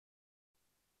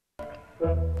All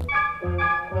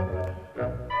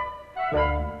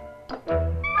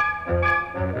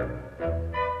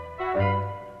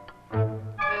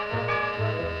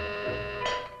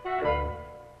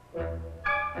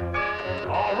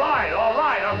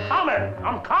right,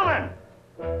 I'm coming.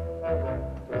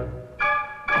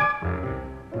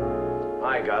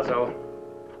 Hi, Gazzo.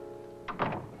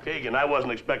 Keegan, I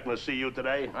wasn't expecting to see you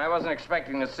today. I wasn't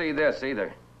expecting to see this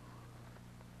either.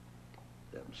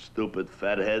 Them stupid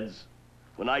fatheads.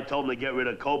 When I told them to get rid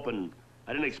of Copen,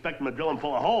 I didn't expect them to drill him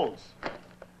full of holes.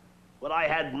 What I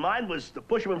had in mind was to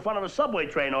push him in front of a subway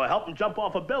train or help him jump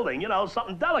off a building, you know,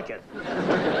 something delicate.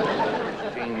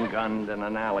 Machine gunned in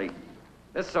an alley.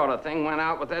 This sort of thing went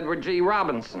out with Edward G.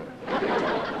 Robinson.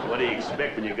 What do you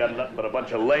expect when you got nothing but a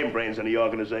bunch of lame brains in the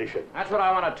organization? That's what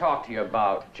I want to talk to you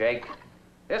about, Jake.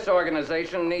 This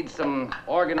organization needs some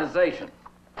organization.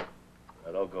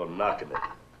 I don't go knocking it.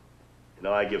 You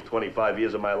know, I give 25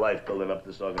 years of my life building up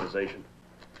this organization.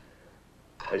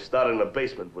 I started in the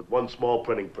basement with one small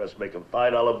printing press making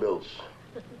 $5 bills.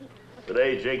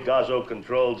 Today, Jake Gazzo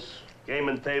controls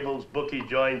gaming tables, bookie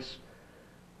joints,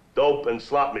 dope, and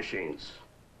slot machines.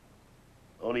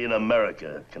 Only in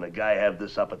America can a guy have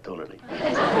this opportunity.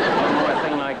 One more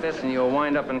thing like this and you'll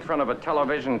wind up in front of a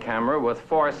television camera with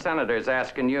 4 senators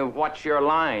asking you, what's your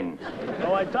line?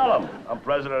 So I tell them, I'm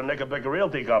president of Knickerbocker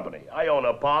Realty Company. I own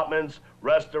apartments,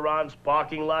 restaurants,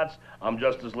 parking lots. I'm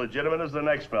just as legitimate as the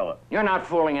next fella. You're not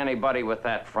fooling anybody with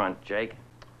that front, Jake.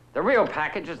 The real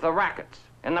package is the rackets.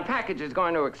 And the package is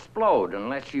going to explode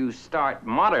unless you start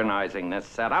modernizing this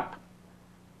setup.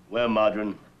 Well,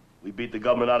 Modern, we beat the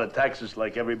government out of taxes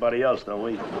like everybody else, don't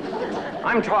we?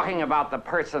 I'm talking about the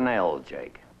personnel,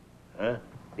 Jake. Huh?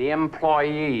 The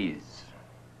employees.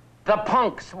 The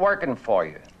punks working for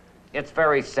you. It's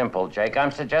very simple, Jake. I'm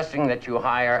suggesting that you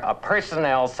hire a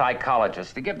personnel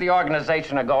psychologist to give the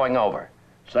organization a going over.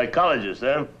 Psychologist,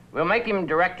 eh? We'll make him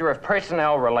director of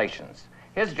personnel relations.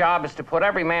 His job is to put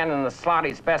every man in the slot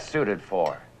he's best suited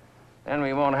for. Then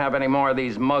we won't have any more of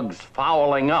these mugs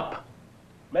fouling up.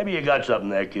 Maybe you got something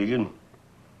there, Keegan.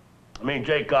 I mean,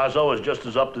 Jake Gazzo is just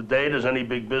as up-to-date as any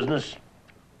big business.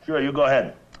 Sure, you go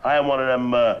ahead. Hire one of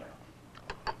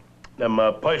them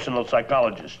personal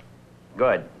psychologists.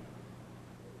 Good.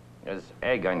 There's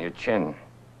egg on your chin.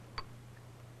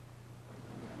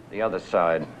 The other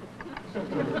side.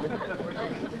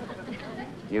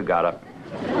 You got it.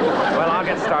 Well, I'll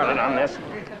get started on this.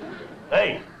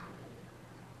 Hey,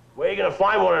 where are you gonna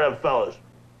find one of them fellas?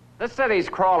 This city's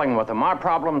crawling with them. Our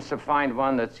problem's to find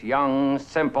one that's young,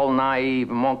 simple, naive,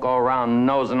 and won't go around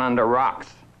nosing under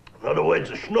rocks. In other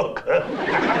words, a schnook, huh?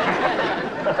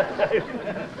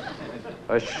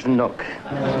 A schnook.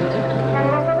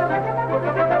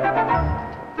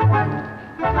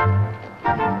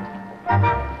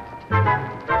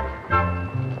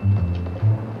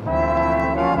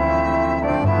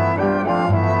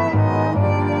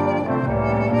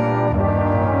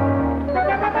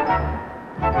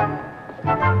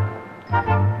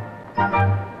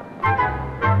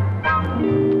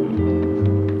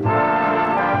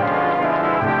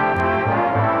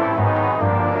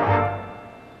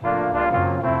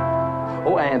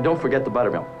 Don't forget the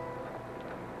buttermilk.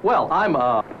 Well,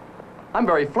 I'm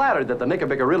very flattered that the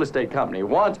Knickerbocker Real Estate Company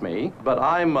wants me, but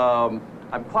I'm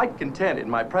quite content in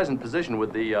my present position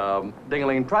with the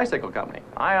Ding-a-ling Tricycle Company.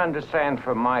 I understand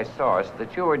from my source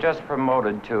that you were just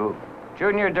promoted to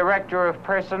Junior Director of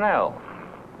Personnel.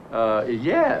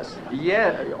 Yes.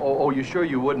 Yeah. Oh, you sure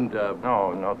you wouldn't?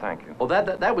 No, thank you. Well,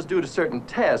 that was due to certain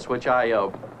tests which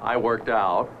I worked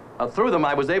out. Through them,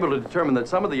 I was able to determine that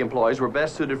some of the employees were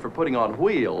best suited for putting on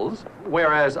wheels,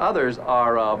 whereas others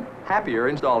are happier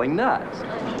installing nuts.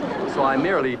 So I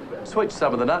merely switched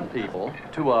some of the nut people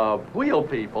to wheel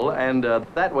people, and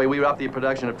that way we would up the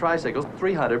production of tricycles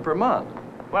 300 per month.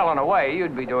 Well, in a way,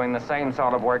 you'd be doing the same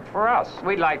sort of work for us.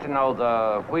 We'd like to know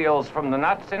the wheels from the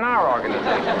nuts in our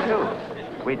organization, too.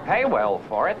 We'd pay well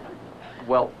for it.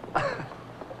 Well,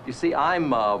 you see,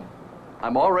 I'm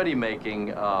already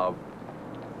making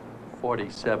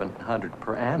 $4,700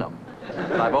 per annum.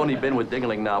 I've only been with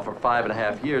Ding-a-ling now for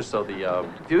 5.5 years, so the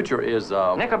future is...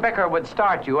 Knickerbocker would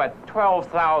start you at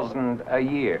 $12,000 a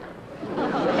year.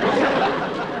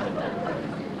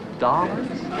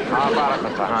 Dollars? How about it,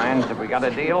 Mr. Hines? Have we got a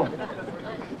deal?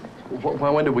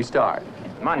 When did we start?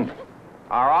 Monday.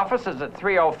 Our office is at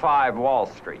 305 Wall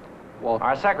Street. Well,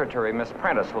 our secretary, Miss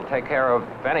Prentice, will take care of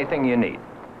anything you need.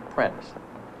 Prentice?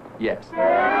 Yes.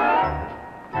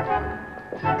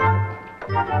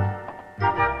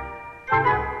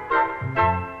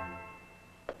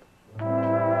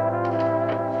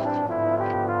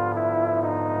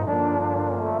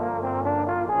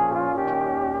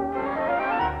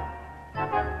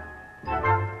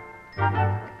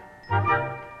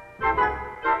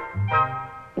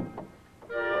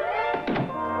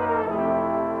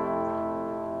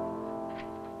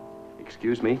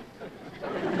 Excuse me?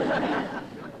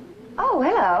 Oh,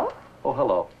 hello. Oh,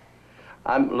 hello.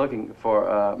 I'm looking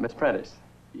for Miss Prentice.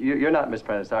 You're not Miss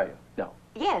Prentice, are you? No.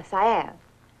 Yes, I am.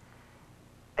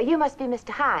 You must be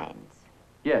Mr. Hines.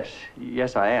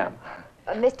 Yes, I am.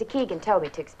 Mr. Keegan told me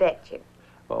to expect you.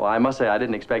 Well, I must say I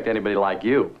didn't expect anybody like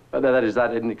you. That is, I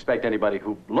didn't expect anybody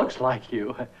who looks like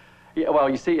you. Yeah, well,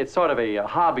 you see, it's sort of a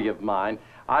hobby of mine.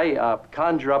 I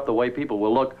conjure up the way people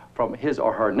will look from his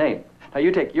or her name. Now, you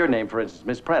take your name, for instance,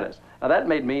 Miss Prentice. Now, that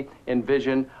made me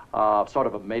envision sort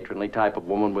of a matronly type of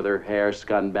woman with her hair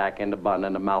scun back in a bun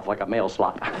and a mouth like a mail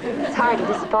slot. It's hard to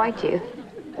disappoint you.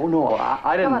 Oh, no,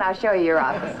 I didn't... Come on, I'll show you your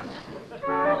office.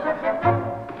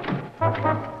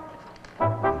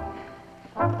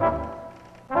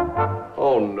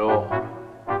 Oh, no.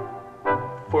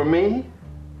 For me?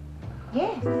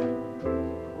 Yes.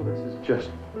 Oh, this is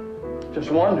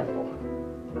just wonderful.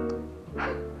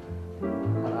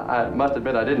 I must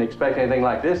admit I didn't expect anything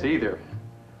like this either.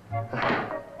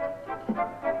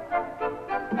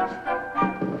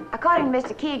 According to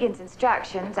Mr. Keegan's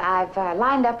instructions, I've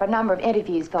lined up a number of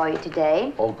interviews for you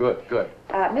today. Oh, good, good.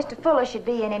 Mr. Fuller should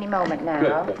be in any moment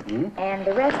now. Good, good. And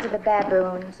the rest of the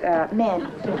baboons,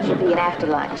 men, should be in after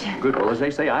lunch. Good. Well, as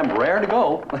they say, I'm rare to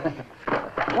go.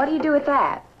 What do you do with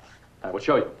that? I will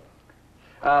show you.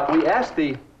 We asked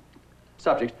the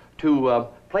subjects to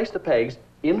place the pegs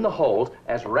in the holes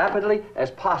as rapidly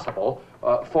as possible,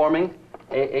 forming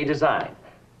a design.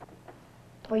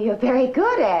 Well, you're very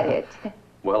good at it.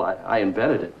 Well, I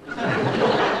invented it.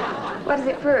 What does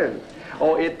it prove?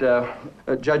 Oh, it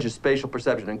judges spatial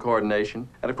perception and coordination.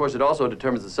 And, of course, it also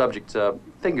determines the subject's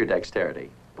finger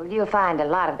dexterity. Well, you'll find a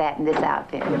lot of that in this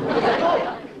outfit.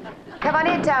 Come on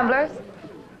in, tumblers.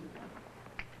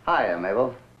 Hi,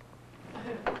 Mabel.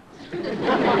 This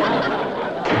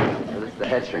is the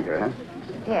head shrinker, huh?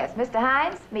 Yes, Mr.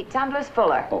 Hines, meet Tumblers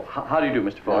Fuller. Oh, how do you do,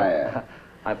 Mr. Fuller?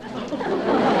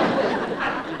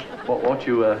 Well, won't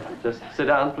you just sit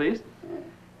down, please?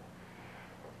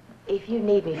 If you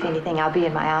need me for anything, I'll be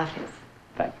in my office.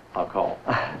 Thank you. I'll call.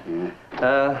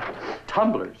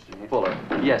 Tumblers, Fuller.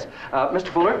 Yes. Mr.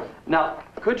 Fuller, now,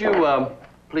 could you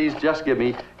please just give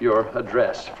me your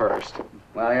address first?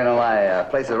 Well, you know, my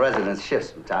place of residence shifts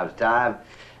from time to time.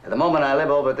 At the moment, I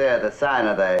live over there at the sign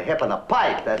of the Hip and the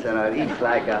Pipe. That's in East,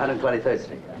 like 123rd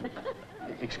Street.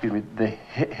 Excuse me, the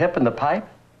Hip and the Pipe?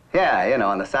 Yeah, you know,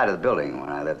 on the side of the building where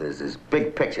I live, there's this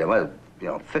big picture, well, you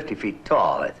know, 50 feet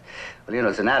tall. Well, you know,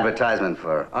 it's an advertisement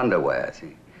for underwear,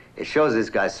 see? It shows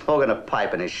this guy smoking a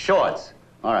pipe in his shorts.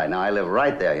 All right, now I live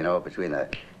right there, you know, between the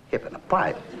Hip and the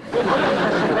Pipe.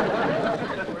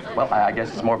 Well, I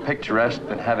guess it's more picturesque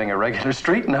than having a regular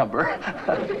street number.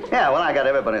 Yeah, well, I got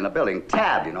everybody in the building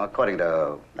tabbed, you know, according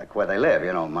to, like, where they live.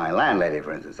 You know, my landlady,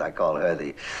 for instance, I call her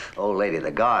the old lady of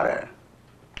the garter.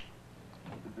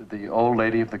 The old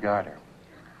lady of the garter.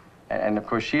 And of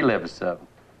course, she lives,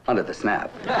 under the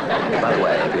snap. By the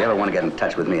way, if you ever want to get in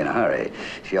touch with me in a hurry,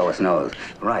 she always knows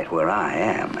right where I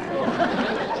am.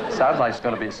 Sounds like it's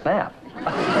going to be a snap.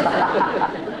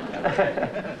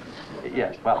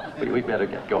 Yes, well, we'd better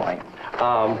get going.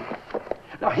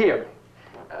 Now, here,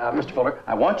 Mr. Fuller,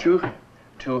 I want you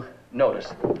to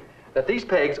notice that these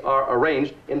pegs are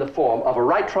arranged in the form of a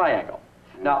right triangle.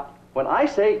 Now, when I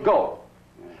say go,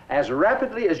 as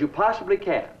rapidly as you possibly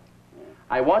can,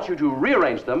 I want you to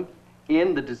rearrange them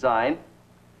in the design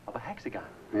of a hexagon.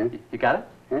 Yeah. You got it?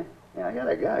 Yeah, I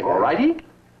got it. All righty.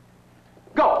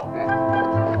 Go.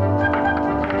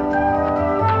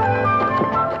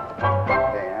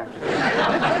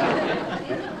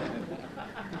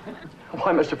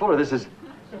 Why, Mr. Fuller, this is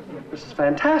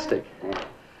fantastic.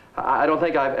 I don't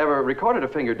think I've ever recorded a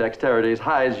finger dexterity as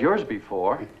high as yours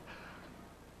before.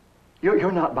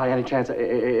 You're not by any chance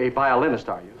a violinist,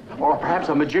 are you? Or perhaps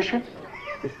a magician?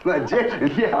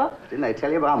 Magician? Yeah. Didn't I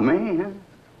tell you about me, huh?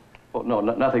 Well, no,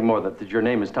 nothing more that your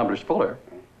name is Tumblers Fuller.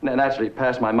 Naturally, it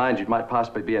passed my mind you might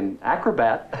possibly be an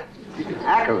acrobat.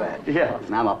 Acrobat? Yeah.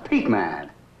 And I'm a peak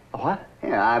man. A what?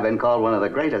 Yeah, I've been called one of the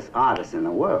greatest artists in the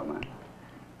world, man.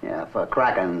 Yeah, for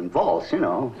cracking vaults, you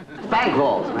know. Bank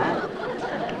vaults,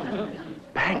 man.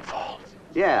 Bank vaults?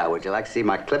 Yeah, would you like to see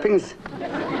my clippings?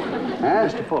 Huh?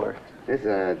 Mr. Fuller. This is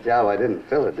a job I did in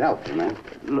Philadelphia, man.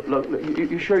 Look,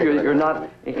 you sure you're not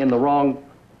in the wrong...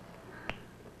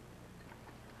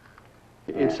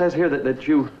 It says here that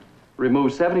you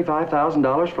removed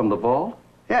 $75,000 from the vault?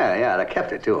 Yeah, I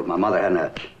kept it, too. My mother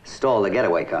hadn't stole the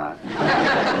getaway car.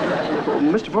 Well,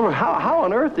 Mr. Fuller, how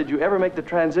on earth did you ever make the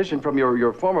transition from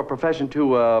your former profession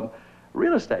to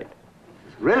real estate?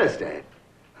 Real estate?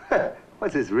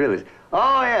 What's this real estate?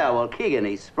 Oh, yeah, well, Keegan,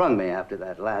 he sprung me after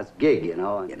that last gig, you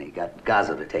know, and he got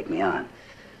Gaza to take me on.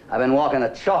 I've been walking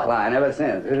a chalk line ever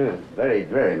since. It is very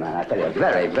dreary, man. I tell you,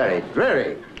 very, very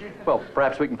dreary. Well,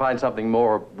 perhaps we can find something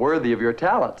more worthy of your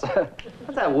talents.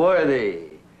 What's that worthy?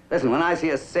 Listen, when I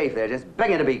see a safe there just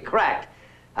begging to be cracked,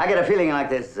 I get a feeling like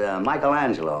this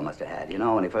Michelangelo must have had, you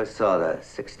know, when he first saw the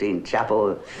Sixtine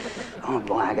Chapel. Oh,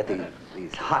 boy, I get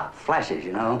these hot flashes,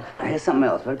 you know. Now, here's something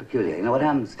else, very peculiar. You know what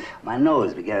happens? My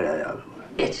nose began to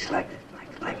itch like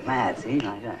mad, see,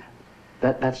 like that.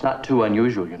 That's not too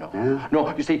unusual, you know. Yeah?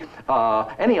 No, you see,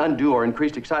 any undue or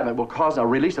increased excitement will cause a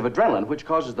release of adrenaline, which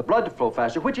causes the blood to flow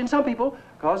faster, which in some people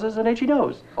causes an itchy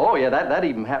nose. Oh, yeah, that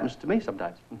even happens to me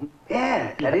sometimes.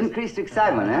 Yeah, that increased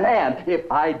excitement, huh? And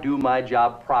if I do my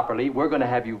job properly, we're going to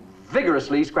have you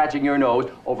vigorously scratching your nose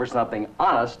over something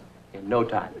honest in no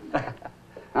time.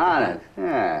 Honest,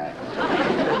 yeah.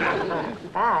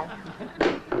 Bye.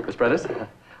 Miss Prentice,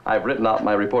 I've written out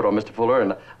my report on Mr. Fuller,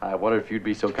 and I wondered if you'd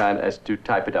be so kind as to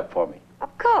type it up for me.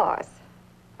 Of course.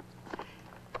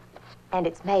 And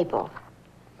it's Mabel.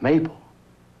 Mabel?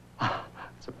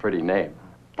 It's a pretty name.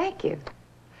 Thank you.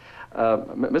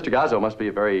 Mr. Gazzo must be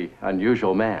a very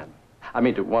unusual man. I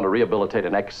mean, to want to rehabilitate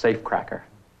an ex-safecracker.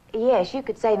 Yes, you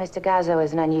could say Mr. Gazzo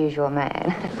is an unusual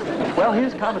man. Well,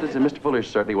 his confidence in Mr. Fuller is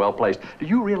certainly well placed. Do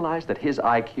you realize that his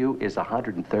IQ is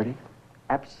 130?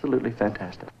 Absolutely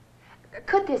fantastic.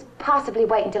 Could this possibly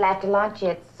wait until after lunch?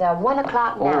 It's 1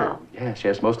 o'clock now. Oh,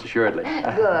 yes, most assuredly.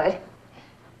 Good.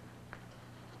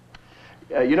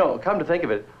 You know, come to think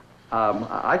of it,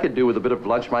 I could do with a bit of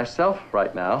lunch myself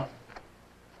right now.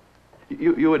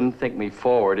 You wouldn't think me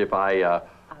forward if I, Of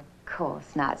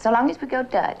course not, so long as we go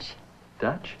Dutch.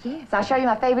 Dutch? Yes, I'll show you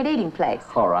my favorite eating place.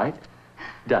 All right.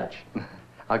 Dutch.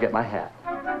 I'll get my hat.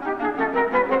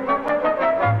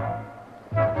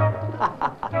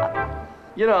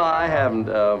 You know, I haven't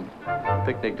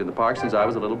picnicked in the park since I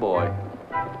was a little boy.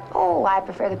 Oh, I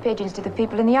prefer the pigeons to the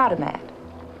people in the automat.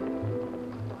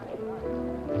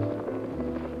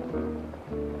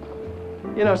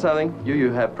 You know something?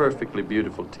 You have perfectly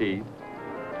beautiful teeth.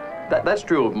 That's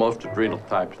true of most adrenal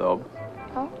types, though.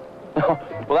 Oh?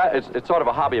 Well, it's sort of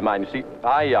a hobby of mine. You see,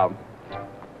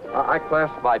 I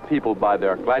classify people by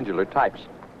their glandular types.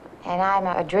 And I'm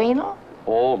adrenal?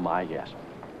 Oh, my, yes.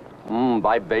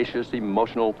 Vivacious,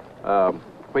 emotional,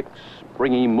 quick,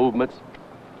 springy movements,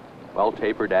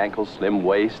 well-tapered ankles, slim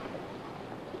waist,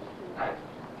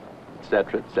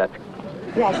 etc., etc.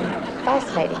 You have some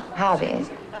fascinating hobbies.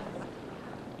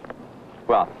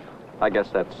 Well, I guess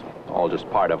that's all just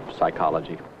part of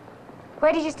psychology.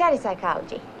 Where did you study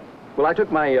psychology? Well, I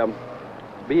took my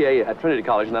BA at Trinity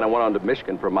College, and then I went on to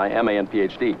Michigan for my MA and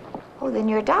PhD. Oh, then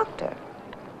you're a doctor.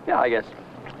 Yeah, I guess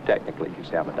technically you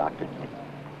say I'm a doctor.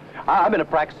 I've been a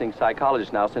practicing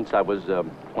psychologist now since I was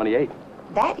 28.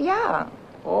 That young?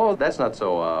 Oh, that's not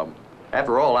so,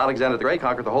 after all, Alexander the Great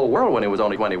conquered the whole world when he was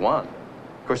only 21.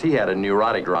 Of course, he had a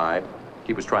neurotic drive.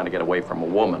 He was trying to get away from a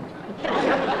woman.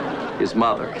 His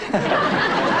mother.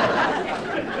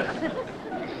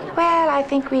 Well, I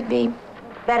think we'd be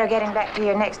better getting back to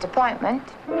your next appointment.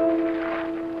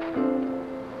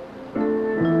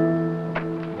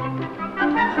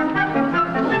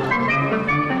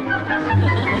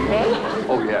 Ready?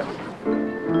 Oh, yes.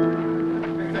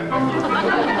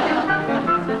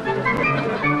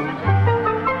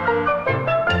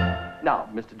 Now,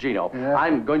 Mr. Gino, Yeah?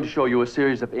 I'm going to show you a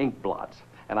series of ink blots,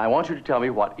 and I want you to tell me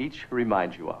what each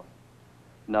reminds you of.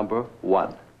 Number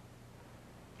 1.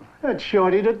 That's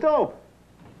Shorty the dope.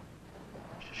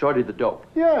 Shorty the dope.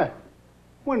 Yeah.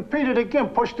 When Peter the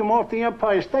Gimp pushed him off the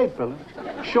Empire State Building,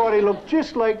 Shorty looked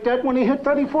just like that when he hit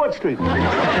 34th Street.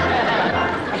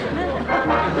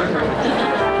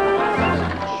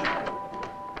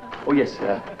 Oh, yes,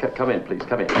 come in, please,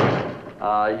 come in.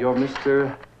 You're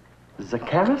Mr.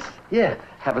 Zacchaeus? Yeah.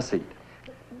 Have a seat.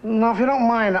 Now, if you don't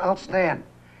mind, I'll stand.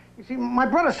 You see, my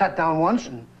brother sat down once,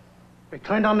 and they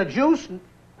turned on the juice, and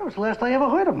that was the last I ever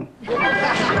heard of him.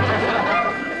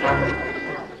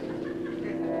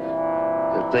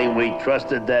 The thing we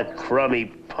trusted, that crummy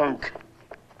punk.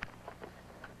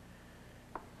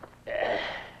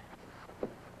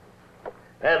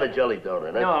 Have a jelly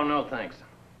donut, huh? No, thanks.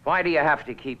 Why do you have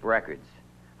to keep records?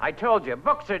 I told you,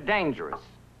 books are dangerous.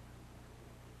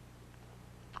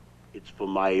 It's for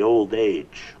my old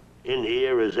age. In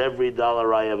here is every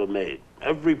dollar I ever made.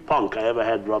 Every punk I ever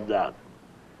had rubbed out.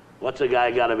 What's a guy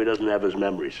got if he doesn't have his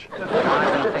memories?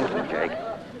 I've been thinking, Jake.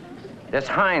 This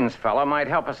Hines fella might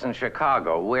help us in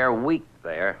Chicago. We're weak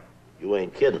there. You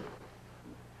ain't kidding.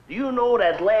 Do you know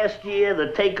that last year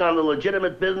the take on the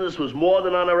legitimate business was more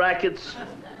than on the rackets?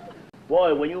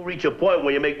 Boy, when you reach a point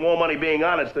where you make more money being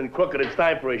honest than crooked, it's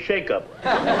time for a shakeup.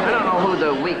 I don't know who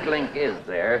the weak link is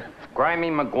there. Of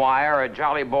Grimy McGuire or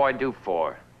Jolly Boy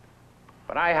Dufour.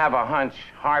 But I have a hunch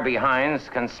Harvey Hines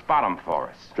can spot 'em for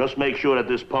us. Just make sure that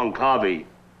this punk Harvey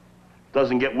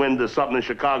doesn't get wind of something in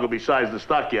Chicago besides the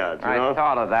stockyards, you know? I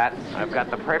thought of that. I've got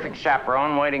the perfect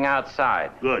chaperone waiting outside.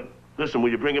 Good. Listen,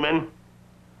 will you bring him in?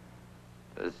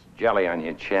 There's jelly on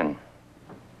your chin.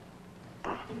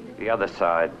 The other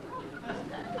side.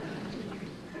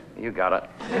 You got it.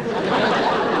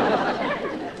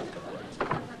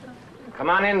 Come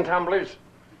on in, tumblers.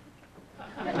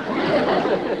 Morning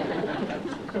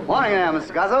there,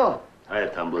 Mr. Guzzo. Hiya,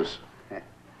 tumblers.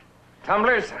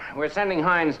 Tumblers, we're sending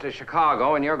Hines to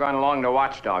Chicago, and you're going along to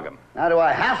watchdog him. Now, do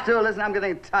I have to? Listen, I'm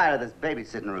getting tired of this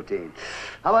babysitting routine.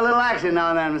 How about a little action now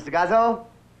and then, Mr. Guzzo?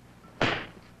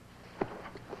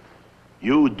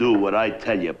 You do what I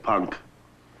tell you, punk.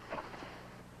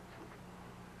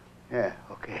 Yeah,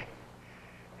 okay.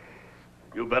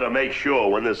 You better make sure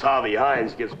when this Harvey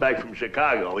Hines gets back from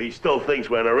Chicago, he still thinks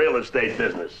we're in a real estate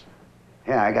business.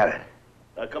 Yeah, I got it.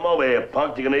 Now come over here,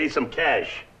 punk. You're gonna need some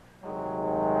cash.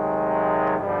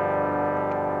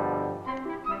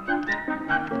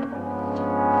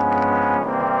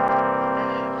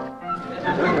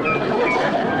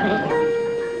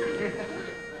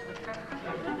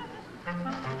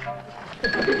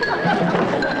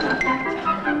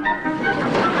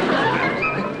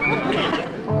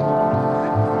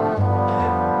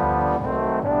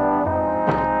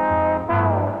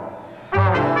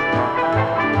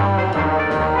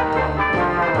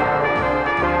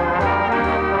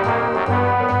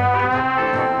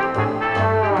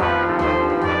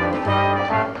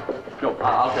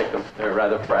 I'll take them. They're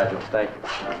rather fragile. Thank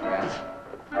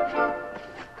you.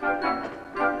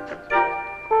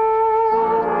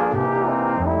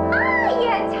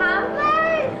 Hiya,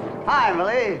 tumblers. Hi,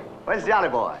 Millie. Where's Jolly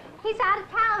Boy? He's out of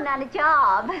town on a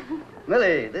job.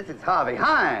 Millie, this is Harvey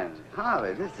Hines.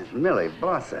 Harvey, this is Millie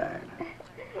Blossard.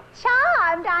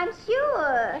 Charmed, I'm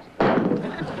sure.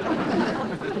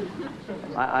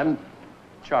 I'm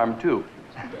charmed, too.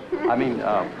 I mean,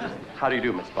 how do you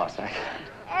do, Miss Bossack?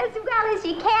 As well as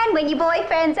you can when your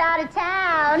boyfriend's out of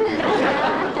town.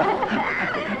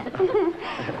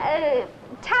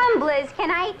 Tumblers, can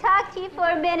I talk to you for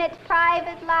a minute,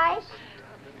 private life?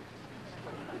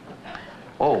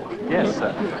 Oh, yes.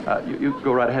 You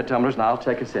go right ahead, Tumblers, and I'll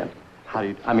take us in. How do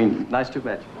you... I mean, nice to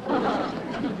meet you.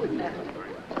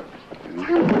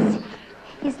 Tumblers,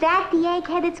 is that the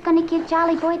egghead that's going to give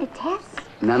Jolly Boy the test?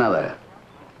 None other.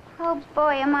 Oh,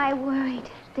 boy, am I worried.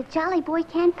 The Jolly Boy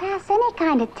can't pass any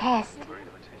kind of test.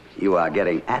 You are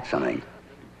getting at something.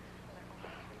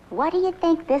 What do you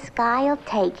think this guy'll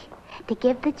take to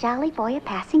give the Jolly Boy a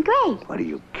passing grade? What, are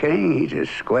you kidding? He's as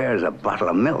square as a bottle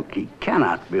of milk. He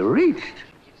cannot be reached.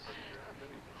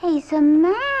 He's a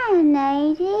man,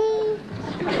 ain't he?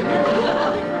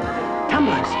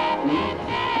 Tumblers,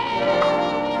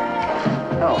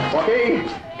 Oh, okay.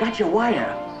 got your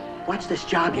wire. What's this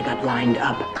job you got lined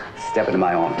up? Step into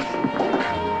my office.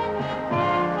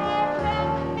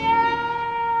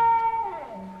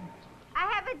 I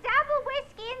have a double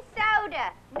whiskey and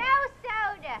soda. No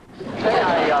soda.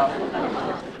 Hey,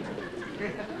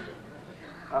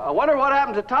 I wonder what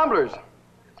happened to Tumblers.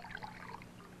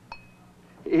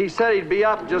 He said he'd be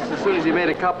up just as soon as he made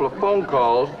a couple of phone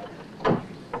calls.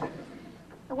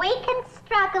 We can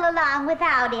struggle along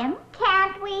without him,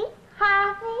 can't we,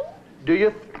 Harvey? Do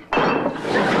you...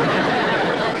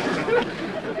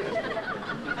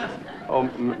 Oh,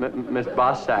 Miss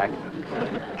Bossack.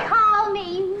 Call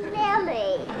me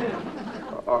Millie.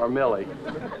 Or Millie.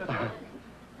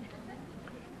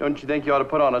 Don't you think you ought to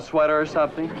put on a sweater or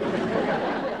something?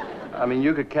 I mean,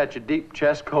 you could catch a deep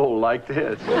chest cold like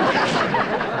this. Oh,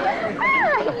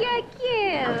 you're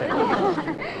cute.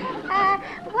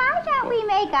 Why don't we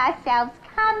make ourselves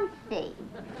comfy?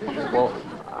 Well,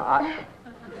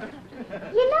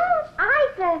 You know,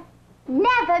 I've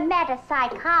never met a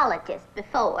psychologist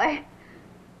before.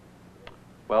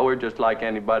 well, we're just like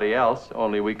anybody else,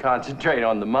 only we concentrate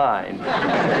on the mind.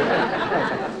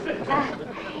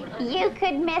 You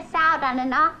could miss out on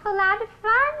an awful lot of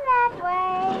fun that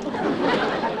way.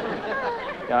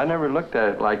 Yeah, I never looked at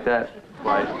it like that,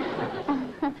 right?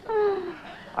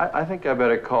 I think I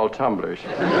better call Tumblers.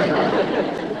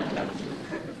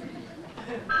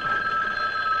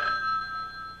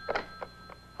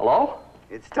 Hello?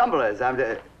 It's Tumblers.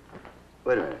 Wait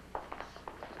a minute.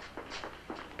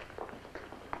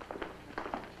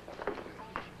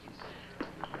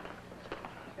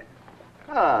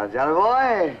 Oh, Jolly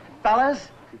Boy. Fellas.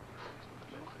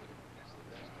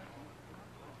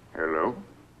 Hello?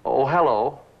 Oh,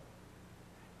 hello.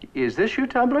 Is this you,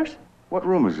 Tumblers? What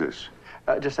room is this?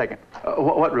 Just a second.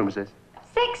 What room is this?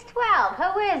 612,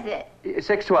 who is it?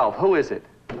 612, who is it?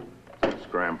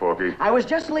 Scram, Porky. I was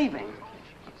just leaving.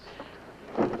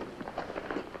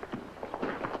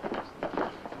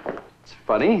 It's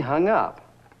funny, he hung up.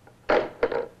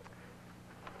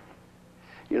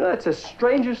 You know, that's the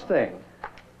strangest thing.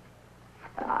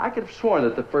 I could have sworn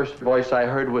that the first voice I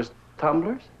heard was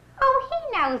Tumblr's. Oh,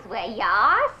 he knows where you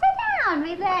are. Sit down,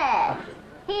 relax.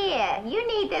 Here, you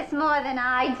need this more than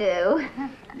I do.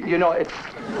 You know, it's...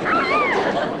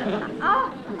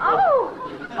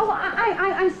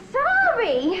 I'm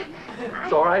sorry.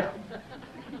 It's all right.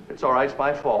 It's all right, it's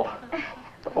my fault.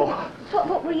 Oh.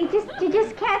 Well, you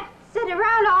just can't sit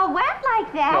around all wet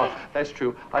like that. No, that's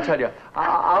true. I'll tell you,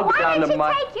 I'll go down to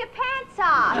my... Why don't you take your pants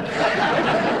off?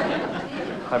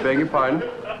 I beg your pardon?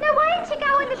 Now, why don't you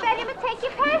go in the bedroom and take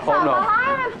your pants Oh, off? no. I'll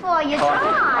iron them for you.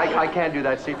 Try. I can't do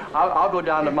that, see. I'll go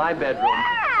down to my bedroom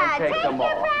Yeah, and take them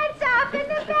your off. pants off in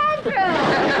the bedroom.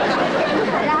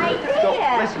 Good idea. No,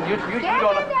 listen, you Get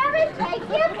don't... in there and take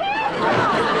your pants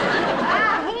off.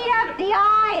 I'll heat up the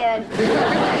iron.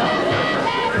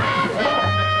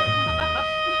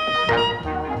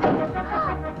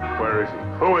 Where is he?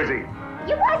 Who is he?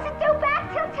 You wasn't due back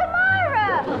till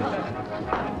tomorrow.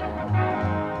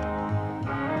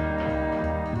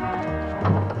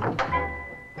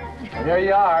 Here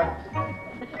you are.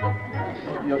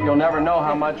 You'll never know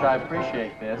how much I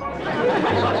appreciate this.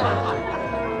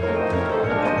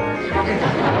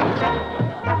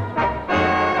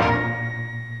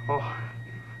 Oh,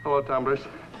 hello, Tumblers.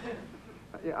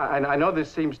 I know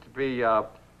this seems to be,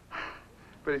 but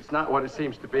it's not what it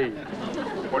seems to be.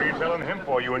 What are you telling him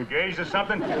for? You engaged or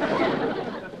something?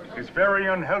 It's very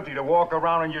unhealthy to walk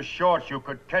around in your shorts. You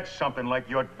could catch something like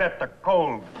your death of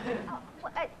cold.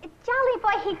 Jolly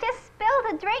boy, he just spilled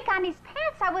a drink on his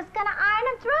pants. I was gonna iron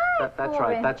them dry That's for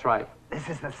right, him. that's right. This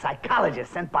is the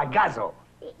psychologist sent by Gazzo.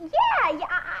 Yeah,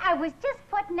 I was just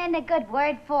putting in a good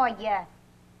word for you.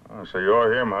 Oh, so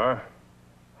you're him, huh?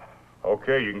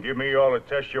 Okay, you can give me all the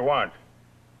tests you want.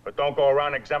 But don't go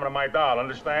around examining my doll,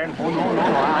 understand? Oh, no,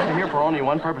 I'm here for only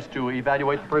one purpose, to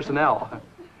evaluate the personnel.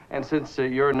 And since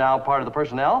you're now part of the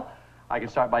personnel, I can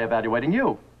start by evaluating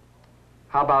you.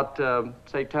 How about,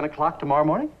 say, 10 o'clock tomorrow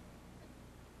morning?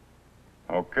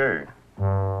 Okay.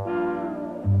 All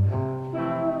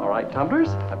right, Tumblers,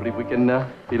 I believe we can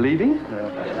be leaving.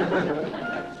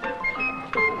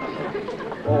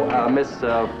 Miss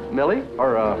Millie,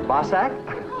 or Bossack,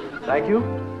 thank you.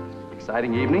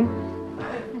 Exciting evening.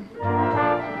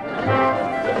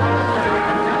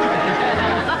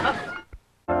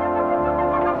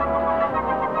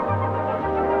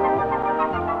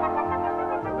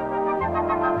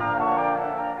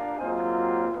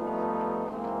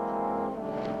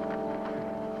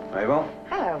 Mabel?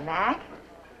 Hello, Mac.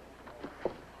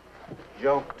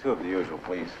 Joe, 2 of the usual,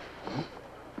 please.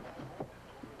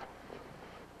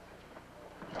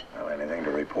 Well, anything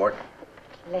to report?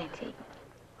 Plenty.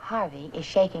 Harvey is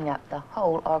shaking up the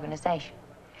whole organization.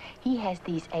 He has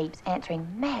these apes answering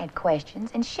mad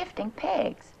questions and shifting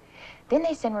pegs. Then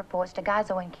they send reports to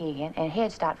Gazzo and Keegan, and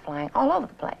heads start flying all over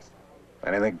the place.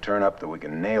 Anything turn up that we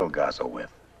can nail Gazzo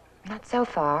with? Not so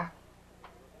far.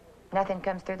 Nothing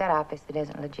comes through that office that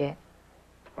isn't legit.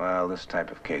 Well, this type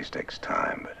of case takes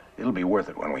time, but it'll be worth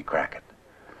it when we crack it.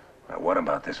 Now, what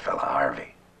about this fella,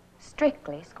 Harvey?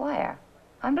 Strictly square.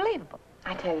 Unbelievable.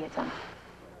 I tell you, it's on.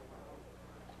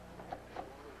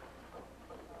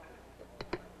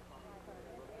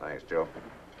 Thanks, Joe.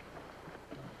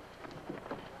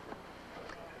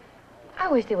 I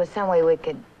wish there was some way we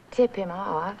could tip him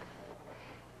off.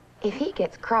 If he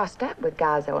gets crossed up with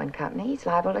Gazzo and company, he's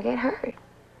liable to get hurt.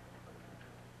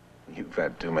 You've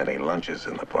had too many lunches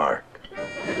in the park.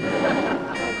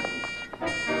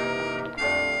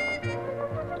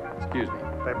 Excuse me.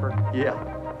 Pepper? Yeah.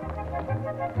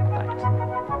 Thanks.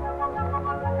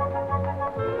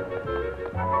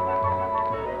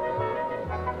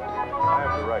 I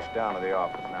have to rush down to the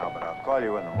office now, but I'll call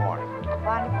you in the morning.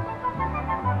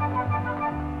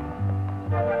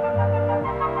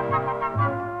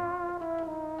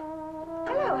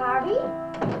 Hello, Harvey.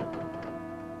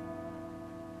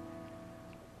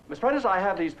 Miss Prentice, I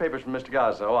have these papers from Mr.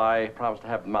 Gazzo. I promised to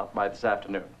have them out by this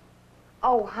afternoon.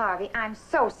 Oh, Harvey, I'm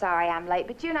so sorry I'm late,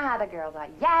 but you know how the girls are.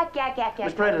 Yak, yak, yak, yak.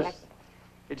 Miss Prentice,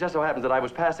 it just so happens that I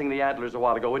was passing the Antlers a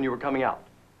while ago when you were coming out.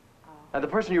 And the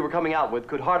person you were coming out with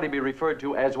could hardly be referred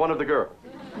to as one of the girls.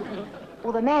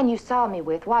 Well, the man you saw me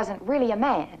with wasn't really a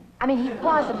man. I mean, he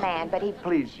was a man, but he...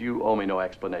 Please, you owe me no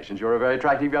explanations. You're a very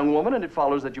attractive young woman, and it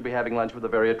follows that you'll be having lunch with a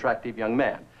very attractive young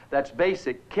man. That's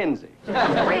basic Kinsey.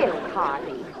 Really,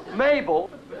 Harvey? Mabel,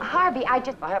 Harvey, I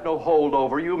have no hold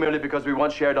over you merely because we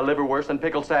once shared a liverwurst and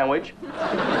pickle sandwich.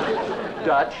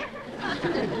 Dutch.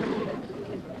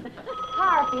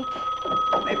 Harvey.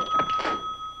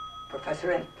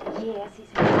 Professor in? Yes, he's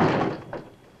here.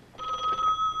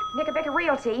 Knickerbocker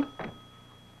Realty.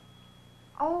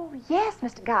 Oh, yes,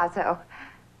 Mr. Gazzo.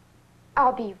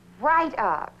 I'll be right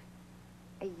up.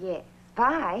 Yes,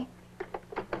 bye.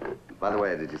 By the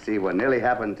way, did you see what nearly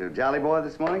happened to Jolly Boy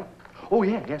this morning? Oh,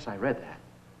 yeah, yes, I read that.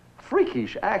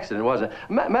 Freakish accident, wasn't it?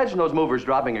 Imagine those movers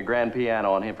dropping a grand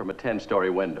piano on him from a 10-story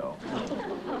window.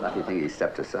 Lucky thing he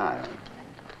stepped aside.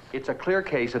 It's a clear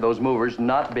case of those movers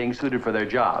not being suited for their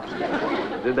jobs.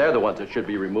 They're the ones that should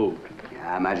be removed.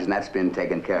 Yeah, I imagine that's been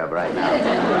taken care of right now.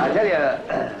 I'll tell you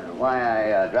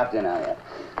why I dropped in on you.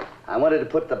 I wanted to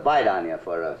put the bite on you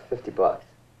for $50.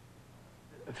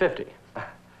 50?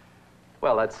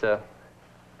 Well, that's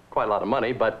quite a lot of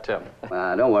money, but...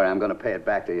 don't worry, I'm going to pay it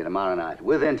back to you tomorrow night,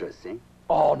 with interest, see?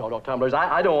 Oh, no, Tumblers,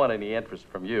 I don't want any interest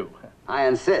from you. I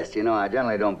insist. You know, I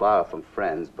generally don't borrow from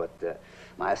friends, but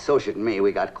my associate and me,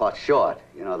 we got caught short.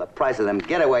 You know, the price of them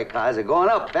getaway cars are going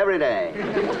up every day.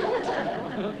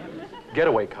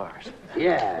 Getaway cars?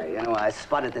 Yeah, you know, I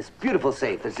spotted this beautiful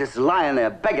safe that's just lying there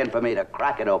begging for me to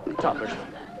crack it open. Tumblers,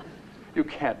 you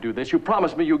can't do this. You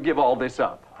promised me you'd give all this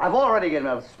up. I've already given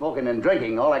up smoking and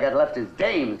drinking. All I got left is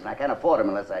dames, and I can't afford them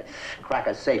unless I crack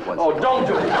a safe once. Oh, don't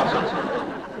do it.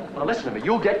 Now, listen to me.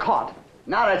 You'll get caught.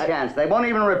 Not a chance. They won't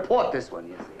even report this one,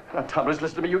 you see. Now, Tumblers,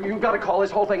 listen to me. You've got to call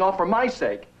this whole thing off for my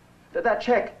sake. That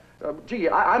check, gee,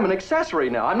 I'm an accessory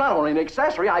now. I'm not only an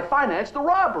accessory, I financed the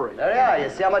robbery. There you are. You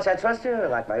see how much I trust you?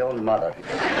 Like my own mother.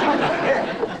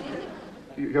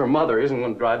 Your mother isn't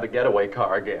going to drive the getaway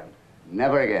car again.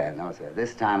 Never again. No, sir.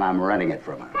 This time I'm renting it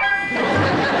from her.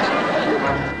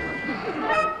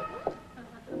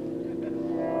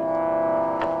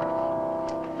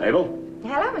 Mabel?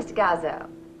 Hello, Mr. Gazzo.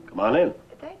 Come on in.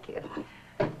 Thank you.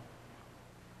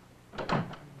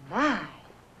 My,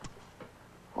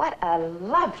 what a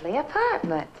lovely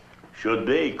apartment. Should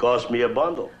be. Cost me a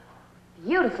bundle.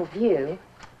 Beautiful view.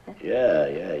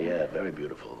 Yeah. Very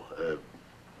beautiful. Why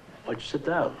don't you sit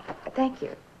down? Thank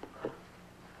you.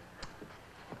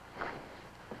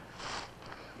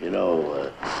 You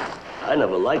know, I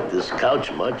never liked this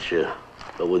couch much,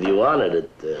 but with you on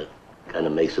it, it kind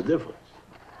of makes a difference.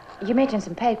 You mentioned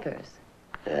some papers.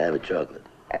 Yeah, have a chocolate.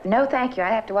 No, thank you. I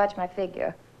have to watch my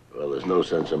figure. Well, there's no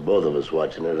sense in both of us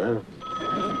watching it, huh?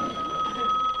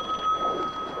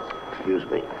 Excuse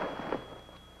me.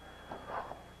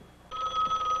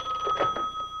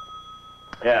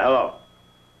 Yeah, hello.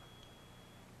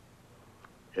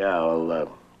 Yeah,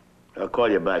 I'll call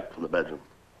you back from the bedroom.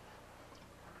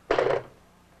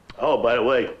 Oh, by the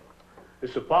way,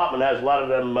 this apartment has a lot of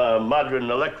them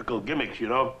modern electrical gimmicks, you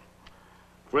know?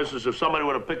 For instance, if somebody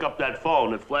were to pick up that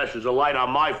phone, it flashes a light on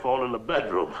my phone in the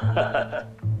bedroom.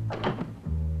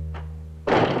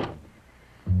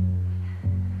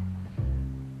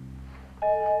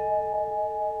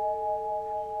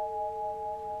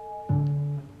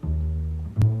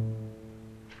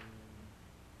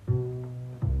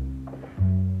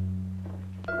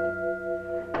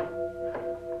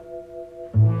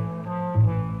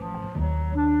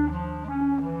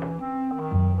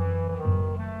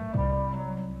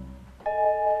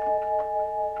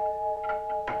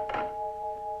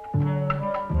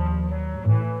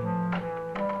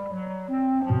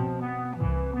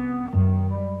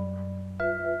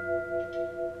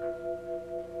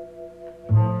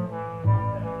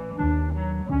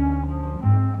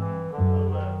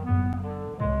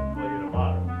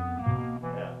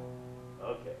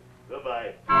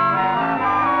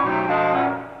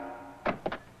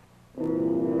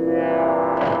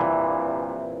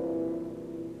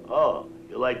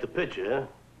 The picture, huh?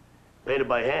 Painted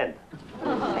by hand.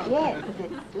 Yes,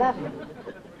 it's lovely.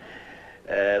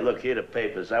 Look, here are the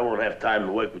papers. I won't have time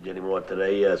to work with you anymore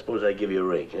today. Suppose I give you a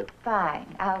ring, huh? Fine.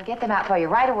 I'll get them out for you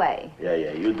right away. Yeah,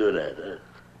 you do that, huh?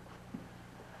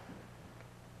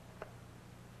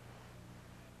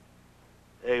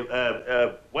 Hey,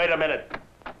 wait a minute.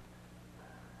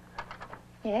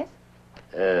 Yes?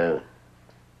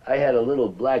 I had a little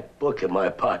black book in my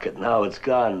pocket. Now it's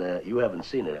gone. You haven't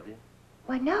seen it, have you?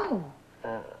 Why, no.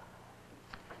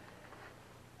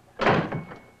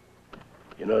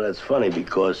 You know, that's funny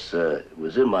because it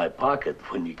was in my pocket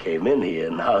when you came in here.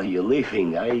 Now you're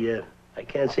leaving. I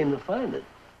can't seem to find it.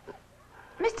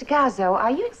 Mr. Gazzo,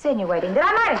 are you insinuating that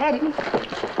I might have had any...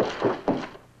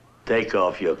 Take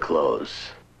off your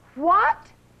clothes. What?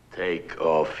 Take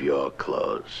off your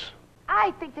clothes.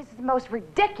 I think this is the most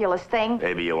ridiculous thing.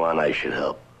 Maybe, Joanna, I should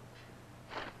help.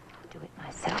 Do it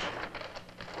myself.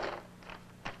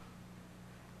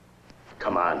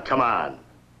 Come on, come on.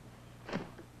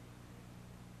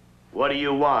 What do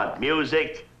you want?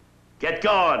 Music? Get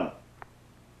going.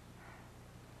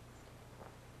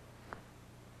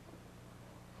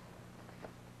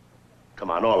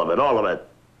 Come on, all of it, all of it.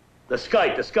 The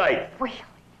skite, the skite. Really?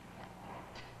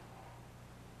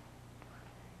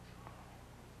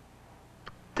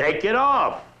 Take it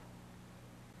off.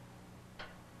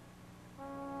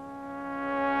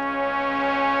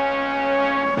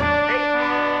 Hey,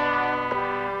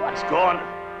 what's going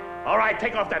on? All right,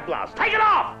 take off that blouse. Take it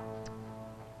off!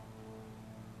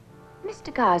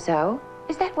 Mr. Gazzo,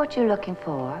 is that what you're looking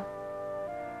for?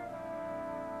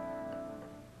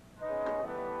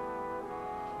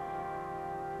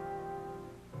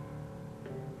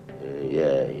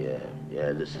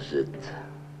 Yeah, this is it.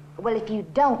 Well, if you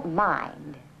don't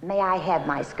mind, may I have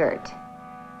my skirt?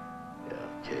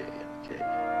 Okay.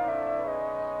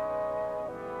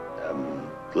 I'm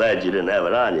glad you didn't have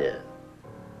it on you.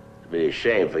 It'd be a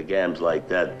shame for gams like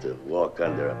that to walk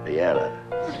under a piano.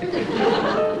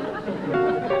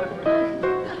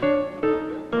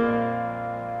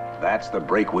 That's the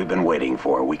break we've been waiting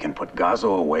for. We can put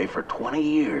Gazzo away for 20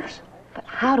 years. But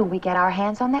how do we get our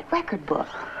hands on that record book?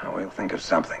 We'll think of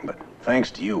something, but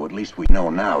thanks to you, at least we know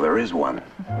now there is one.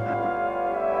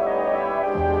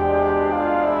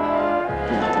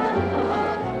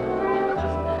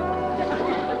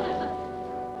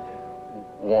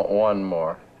 One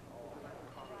more.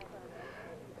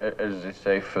 Is it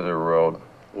safe for the road?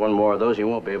 One more of those, you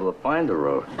won't be able to find the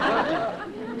road.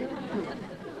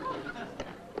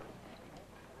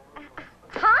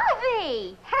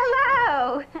 Harvey!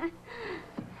 Hello!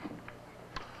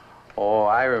 Oh,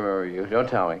 I remember you. Don't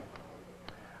tell me.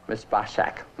 Miss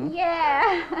Bashak.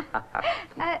 Yeah.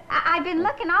 I've been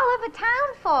looking all over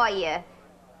town for you.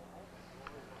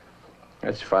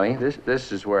 That's funny.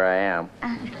 This is where I am.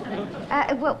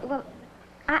 Well,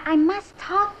 I must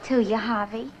talk to you,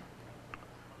 Harvey.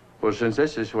 Well, since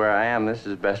this is where I am, this is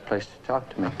the best place to talk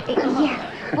to me.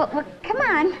 Yeah. Well, come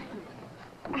on.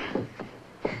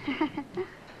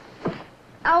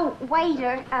 Oh,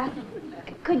 waiter,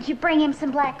 could you bring him some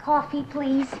black coffee,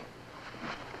 please?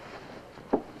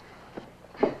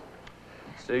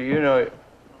 So, you know,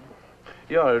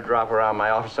 you ought to drop around my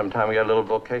office sometime. We got a little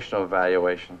vocational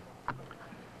evaluation.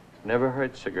 Never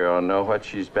hurts a girl to know what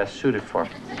she's best suited for.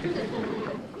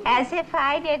 As if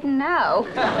I didn't know.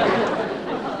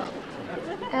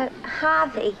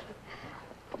 Harvey,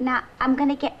 now, I'm going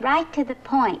to get right to the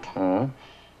point.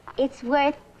 It's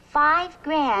worth $5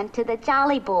 grand to the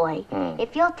Jolly Boy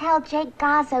if you'll tell Jake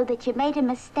Gazzo that you made a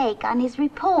mistake on his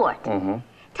report.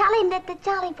 Tell him that the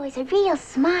Jolly Boy's a real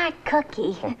smart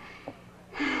cookie.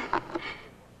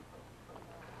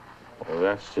 Oh,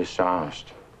 that's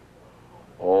dishonest.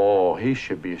 Oh, he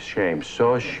should be ashamed,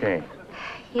 so ashamed.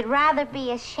 He'd rather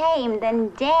be ashamed than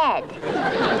dead.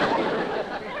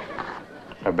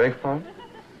 I beg pardon?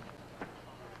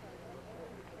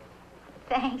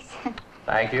 Thanks.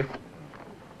 Thank you.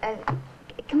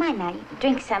 Come on now,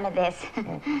 drink some of this.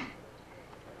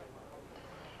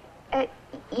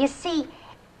 You see,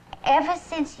 ever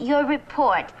since your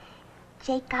report,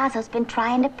 Jake Gazzo's been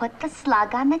trying to put the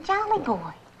slug on the Jolly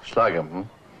Boy. Slug him,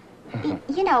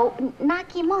 You know,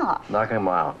 knock him off. Knock him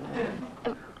out.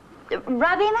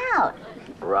 Rub him out.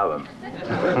 Rub him.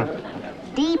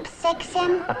 Deep six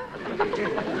him.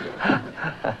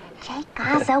 Jake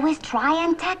Gazzo is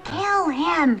trying to kill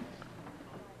him.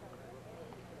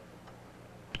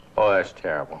 Oh, that's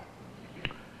terrible.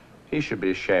 He should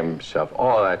be ashamed of himself.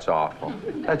 Oh, that's awful.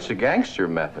 That's the gangster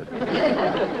method.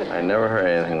 I never heard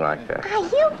anything like that. Are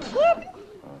you kidding?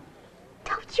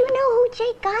 Don't you know who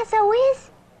Jake Gazzo is?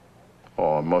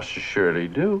 Oh, I most assuredly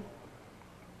do.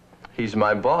 He's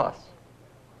my boss.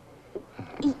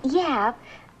 Yeah,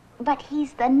 but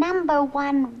he's the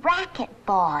 #1 racket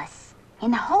boss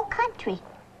in the whole country.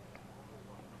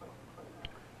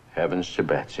 Heavens to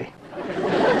Betsy.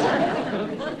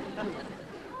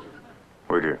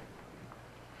 Wait here.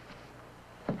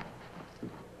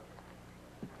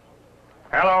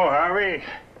 Hello, Harvey.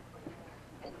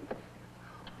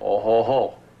 Oh, ho,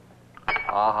 ho.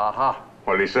 Ah, ha, ha.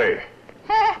 What did he say?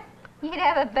 You'd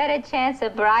have a better chance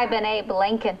of bribing Abe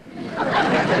Lincoln.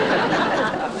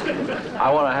 I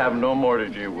want to have no more to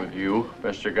do with you,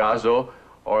 Mr. Gazzo,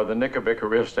 or the Knickerbocker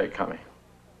Real Estate Company.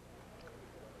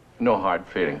 No hard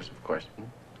feelings, of course.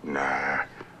 Nah,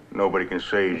 nobody can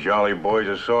say Jolly Boy's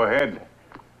a sore head.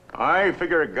 I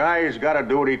figure a guy's got to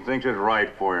do what he thinks is right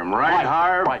for him, right,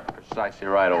 Harv? Right, precisely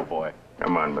right, old boy.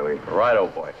 Come on, Billy. Right,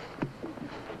 old boy.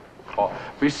 Oh,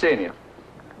 be seeing you.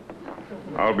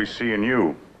 I'll be seeing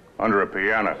you under a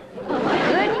piano.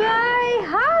 Goodbye,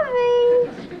 Harvey.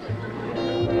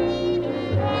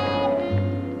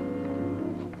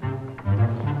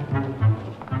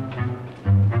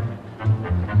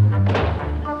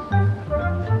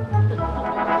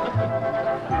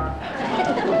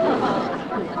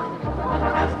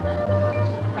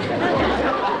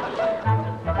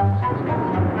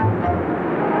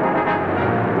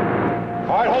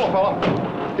 All right, hold on,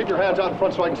 fella. Keep your hands out in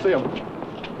front so I can see them.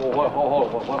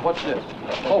 What's this?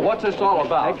 Oh, what's this all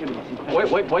about?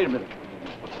 Wait a minute.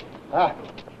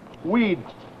 Weed.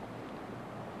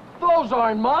 Those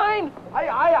aren't mine.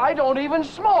 I don't even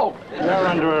smoke. You're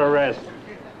under arrest.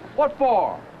 What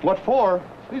for? What for?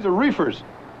 These are reefers.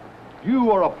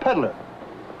 You are a peddler.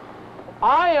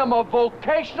 I am a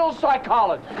vocational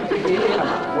psychologist.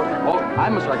 Oh,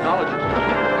 I'm a psychologist.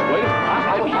 Wait,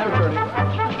 I'm an attorney.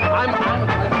 I'm a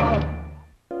psychologist.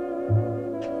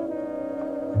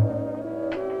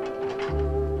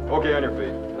 Okay, on your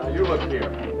feet. Now, you look here.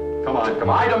 Come on.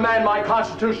 I demand my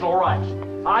constitutional rights.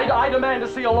 I demand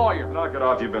to see a lawyer. Knock it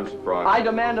off, you've been surprised. I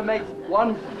demand to make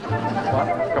one... What?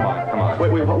 Come on.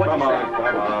 Wait, what Come you say?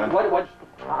 on. What?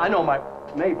 I know my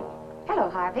neighbor. Hello,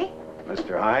 Harvey.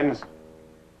 Mr. Hines?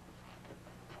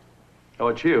 Oh,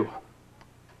 it's you.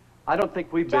 I don't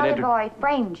think we've been Jolly Boy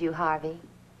framed you, Harvey.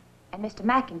 And Mr.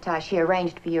 McIntosh here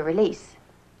arranged for your release.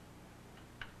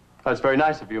 That's very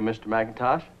nice of you, Mr.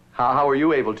 McIntosh. How are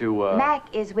you able to,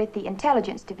 Mac is with the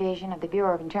Intelligence Division of the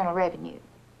Bureau of Internal Revenue.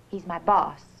 He's my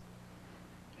boss.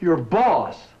 Your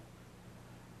boss?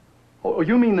 Oh,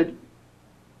 you mean that...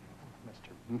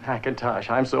 Mr. McIntosh,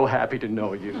 I'm so happy to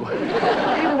know you. We've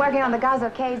been working on the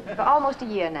Gazo case for almost a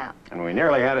year now. And we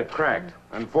nearly had it cracked.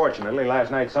 Unfortunately,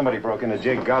 last night somebody broke into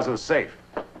Jake Gazzo's safe.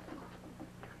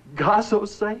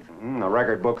 Gazzo's safe? The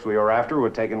record books we were after were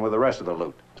taken with the rest of the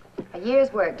loot. A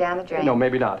year's work down the drain. No,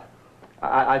 maybe not.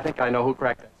 I think I know who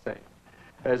cracked that safe.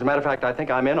 As a matter of fact, I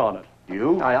think I'm in on it.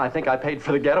 You? I think I paid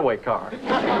for the getaway car.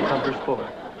 Hunter's Fuller.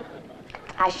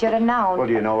 I should have known. Well,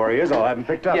 do you know where he is? I'll have him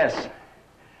picked up. Yes.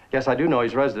 Yes, I do know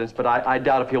his residence, but I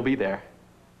doubt if he'll be there.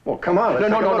 Well, come on.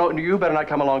 No, you better not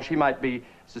come along. She might be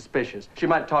suspicious. She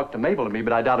might talk to Mabel and me,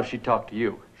 but I doubt if she'd talk to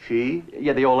you. She?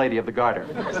 Yeah, the old lady of the garter.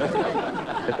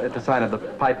 at the sign of the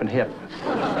pipe and hip.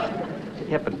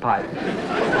 Hip and pipe.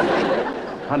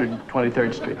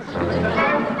 123rd Street.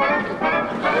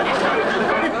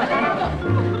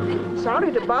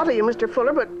 Sorry to bother you, Mr.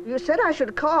 Fuller, but you said I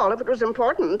should call if it was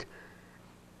important.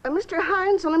 Mr.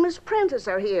 Hines and Miss Prentice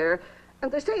are here,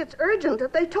 and they say it's urgent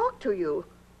that they talk to you.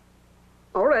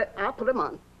 All right, I'll put them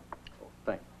on.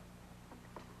 Thanks.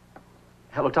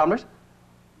 Hello, Tumblers?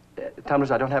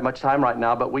 Tumblers, I don't have much time right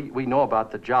now, but we know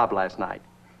about the job last night.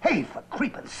 Hey, for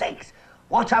creeping sakes.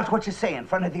 Watch out what you say in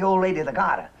front of the old lady of the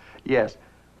garter. Yes.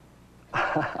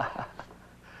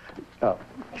 Oh,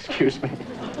 excuse me.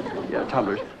 Yeah,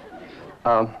 Tumblers.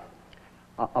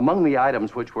 Among the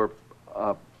items which were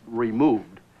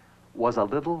removed was a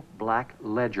little black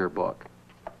ledger book.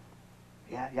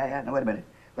 Yeah. No, wait a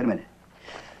minute.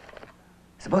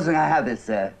 Supposing I have this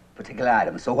particular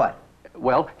item, so what?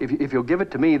 Well, if you'll give it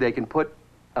to me, they can put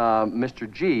Mr.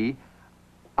 G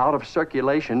out of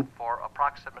circulation for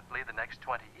approximately the next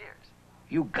 20 years.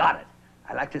 You got it.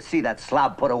 I'd like to see that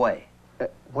slob put away.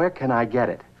 Where can I get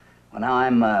it? Well, now,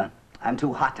 I'm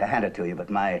too hot to hand it to you, but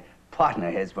my partner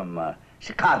is from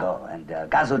Chicago, and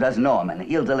Gazzo doesn't know him, and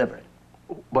he'll deliver it.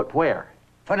 But where?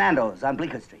 Fernando's on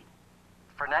Bleecker Street.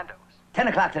 Fernando's? 10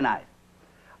 o'clock tonight.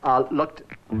 Look...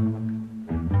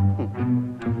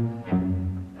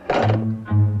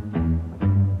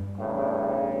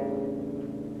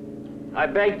 I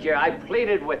begged you, I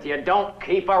pleaded with you, don't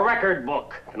keep a record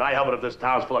book. Can I help it if this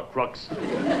town's full of crooks?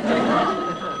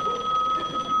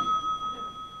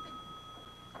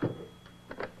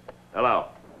 Hello.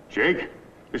 Jake,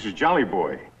 this is Jolly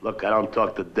Boy. Look, I don't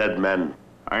talk to dead men.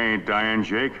 I ain't dying,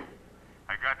 Jake.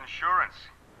 I got insurance.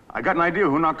 I got an idea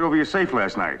who knocked over your safe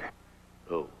last night.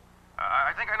 Who?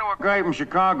 I think I know a guy from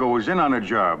Chicago who's in on a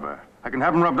job. I can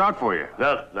have him rubbed out for you.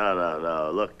 No.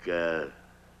 Look,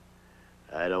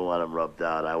 I don't want him rubbed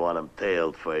out. I want him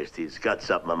tailed first. He's got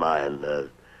something in mind. A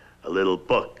little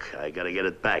book. I gotta get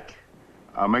it back.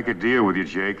 I'll make a deal with you,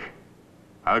 Jake.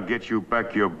 I'll get you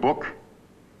back your book.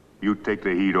 You take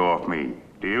the heat off me.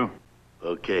 Deal?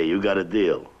 Okay, you got a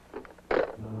deal.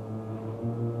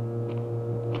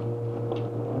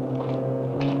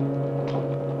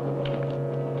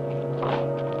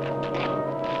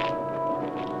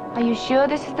 Are you sure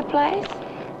this is the place?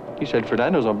 He said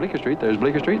Fernando's on Bleecker Street. There's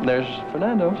Bleecker Street, and there's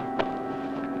Fernando's.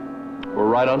 We're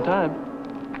right on time.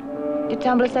 Did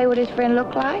Tumbler say what his friend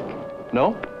looked like?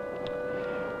 No?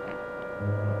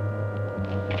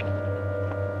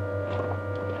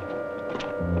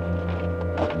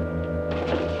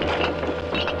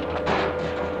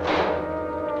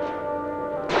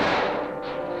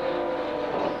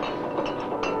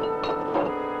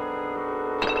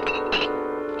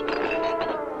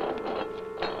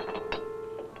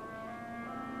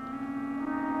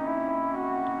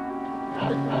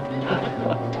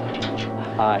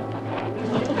 Hi.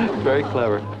 Very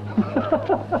clever.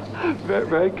 Very,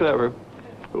 very clever.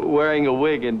 Wearing a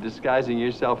wig and disguising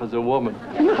yourself as a woman.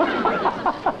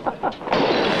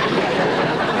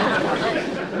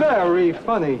 Very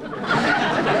funny.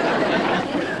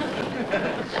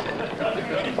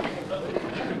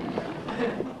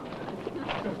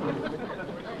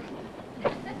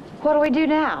 What do we do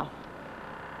now?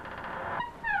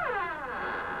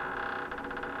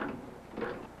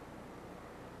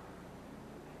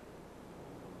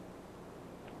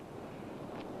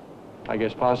 I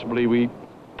guess possibly we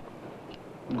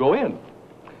go in.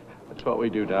 That's what we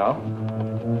do now.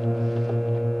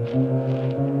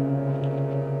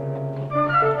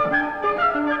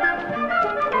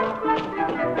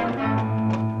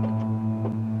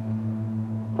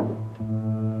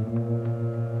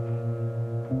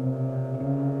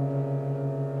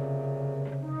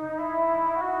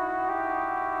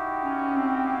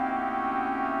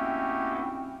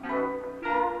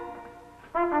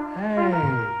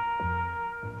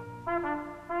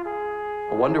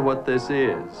 I wonder what this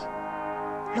is.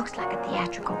 Looks like a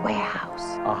theatrical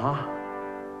warehouse. Uh-huh.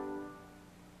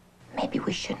 Maybe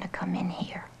we shouldn't have come in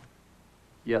here.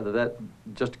 Yeah, that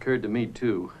just occurred to me,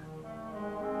 too.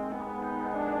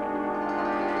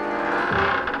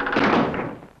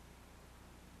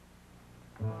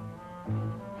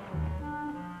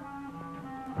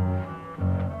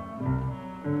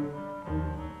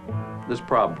 There's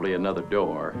probably another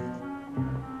door.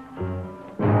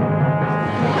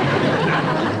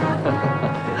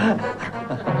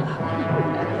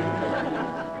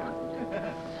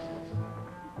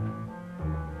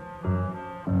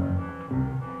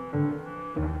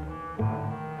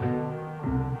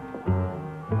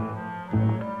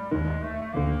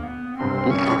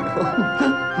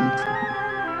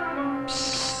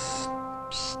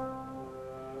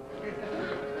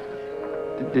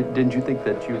 Didn't you think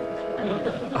that you...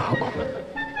 Oh.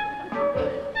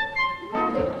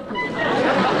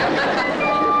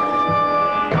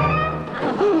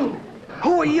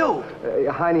 Who are you?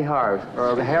 Heine Harv,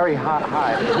 or Harry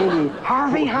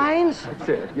Harvey Hines? That's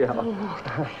it,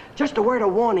 yeah. Just a word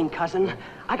of warning, cousin.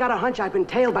 I got a hunch I've been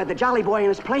tailed by the Jolly Boy and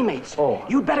his playmates. Oh.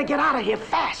 You'd better get out of here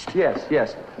fast. Yes,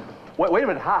 yes. Wait a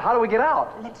minute. How do we get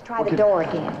out? Let's try the door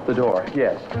again. The door,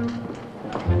 yes.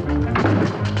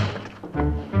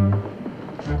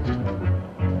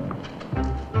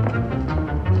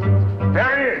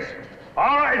 There he is.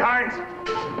 All right, Hines.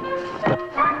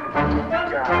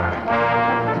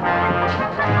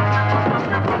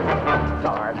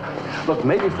 Darn. Look,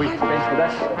 maybe if we face with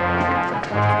that...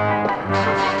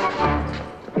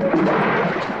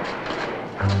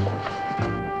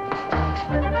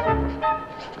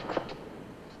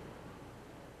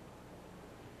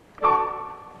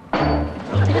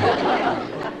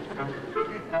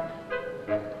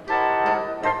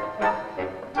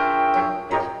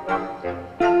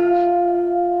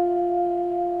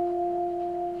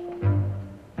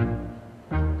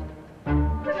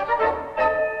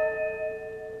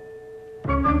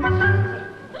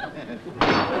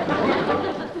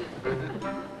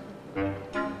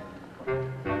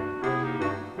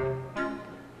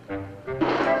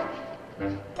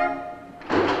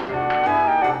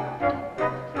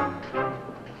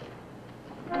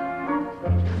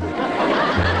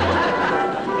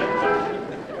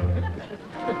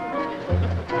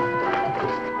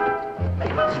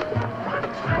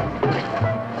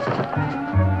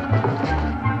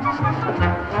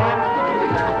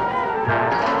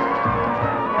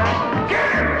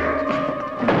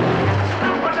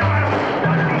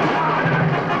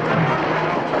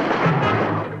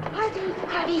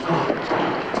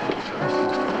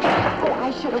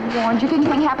 If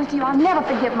anything happens to you, I'll never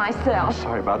forgive myself.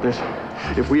 Sorry about this.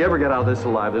 If we ever get out of this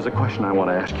alive, there's a question I want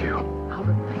to ask you. I'll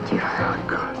remind you. Oh,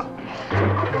 good.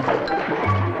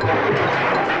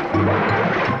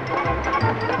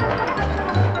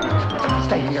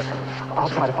 Stay here. I'll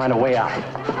try to find a way out.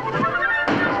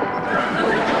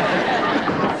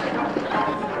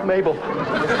 Mabel.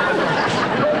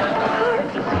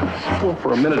 Well,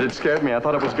 for a minute, it scared me. I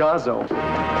thought it was Gazzo.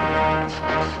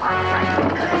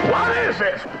 What is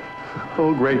it?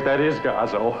 Oh, great, that is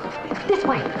Gazzo. This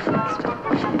way.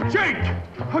 Jake!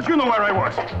 How'd you know where I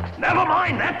was? Never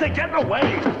mind that. They're getting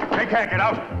away. They can't get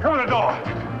out. Come to the door.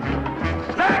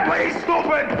 That way,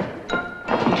 stupid!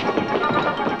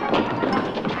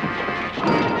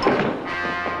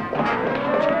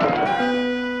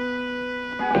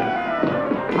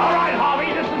 All right,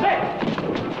 Harvey, this is it.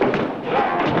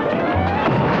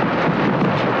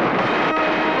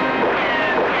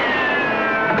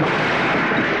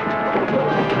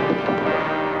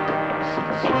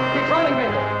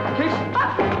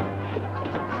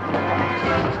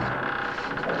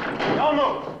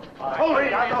 Don't move. Hold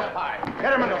it, Gazo.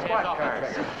 Get him in the squad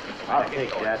car. I'll take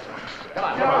that.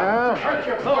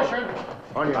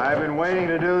 I've been waiting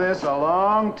to do this a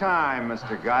long time,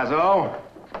 Mr. Gazzo.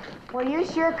 Well, you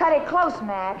sure cut it close,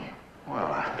 Mac. Well,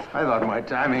 I thought my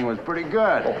timing was pretty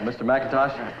good. Oh, Mr.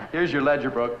 McIntosh, here's your ledger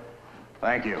book.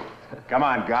 Thank you. Come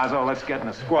on, Gazzo, let's get in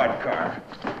the squad car.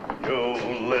 You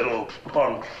little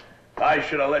punk. I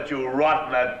should have let you rot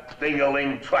in that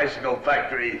ding-a-ling tricycle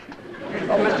factory.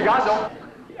 Oh, Mr. Gazzo,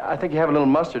 I think you have a little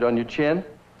mustard on your chin.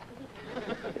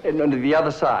 And under the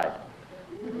other side.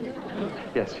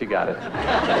 Yes, you got it.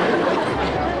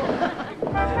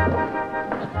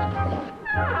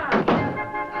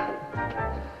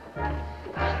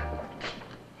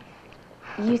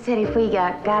 You said if we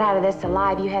got out of this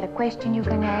alive, you had a question you were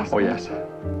going to ask Oh, me? yes.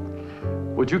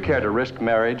 Would you care to risk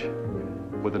marriage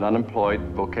with an unemployed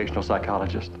vocational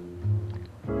psychologist?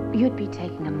 You'd be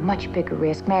taking a much bigger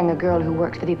risk marrying a girl who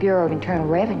works for the Bureau of Internal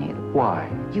Revenue. Why?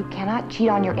 You cannot cheat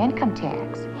on your income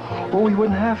tax. Well, we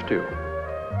wouldn't have to.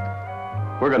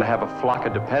 We're going to have a flock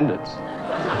of dependents.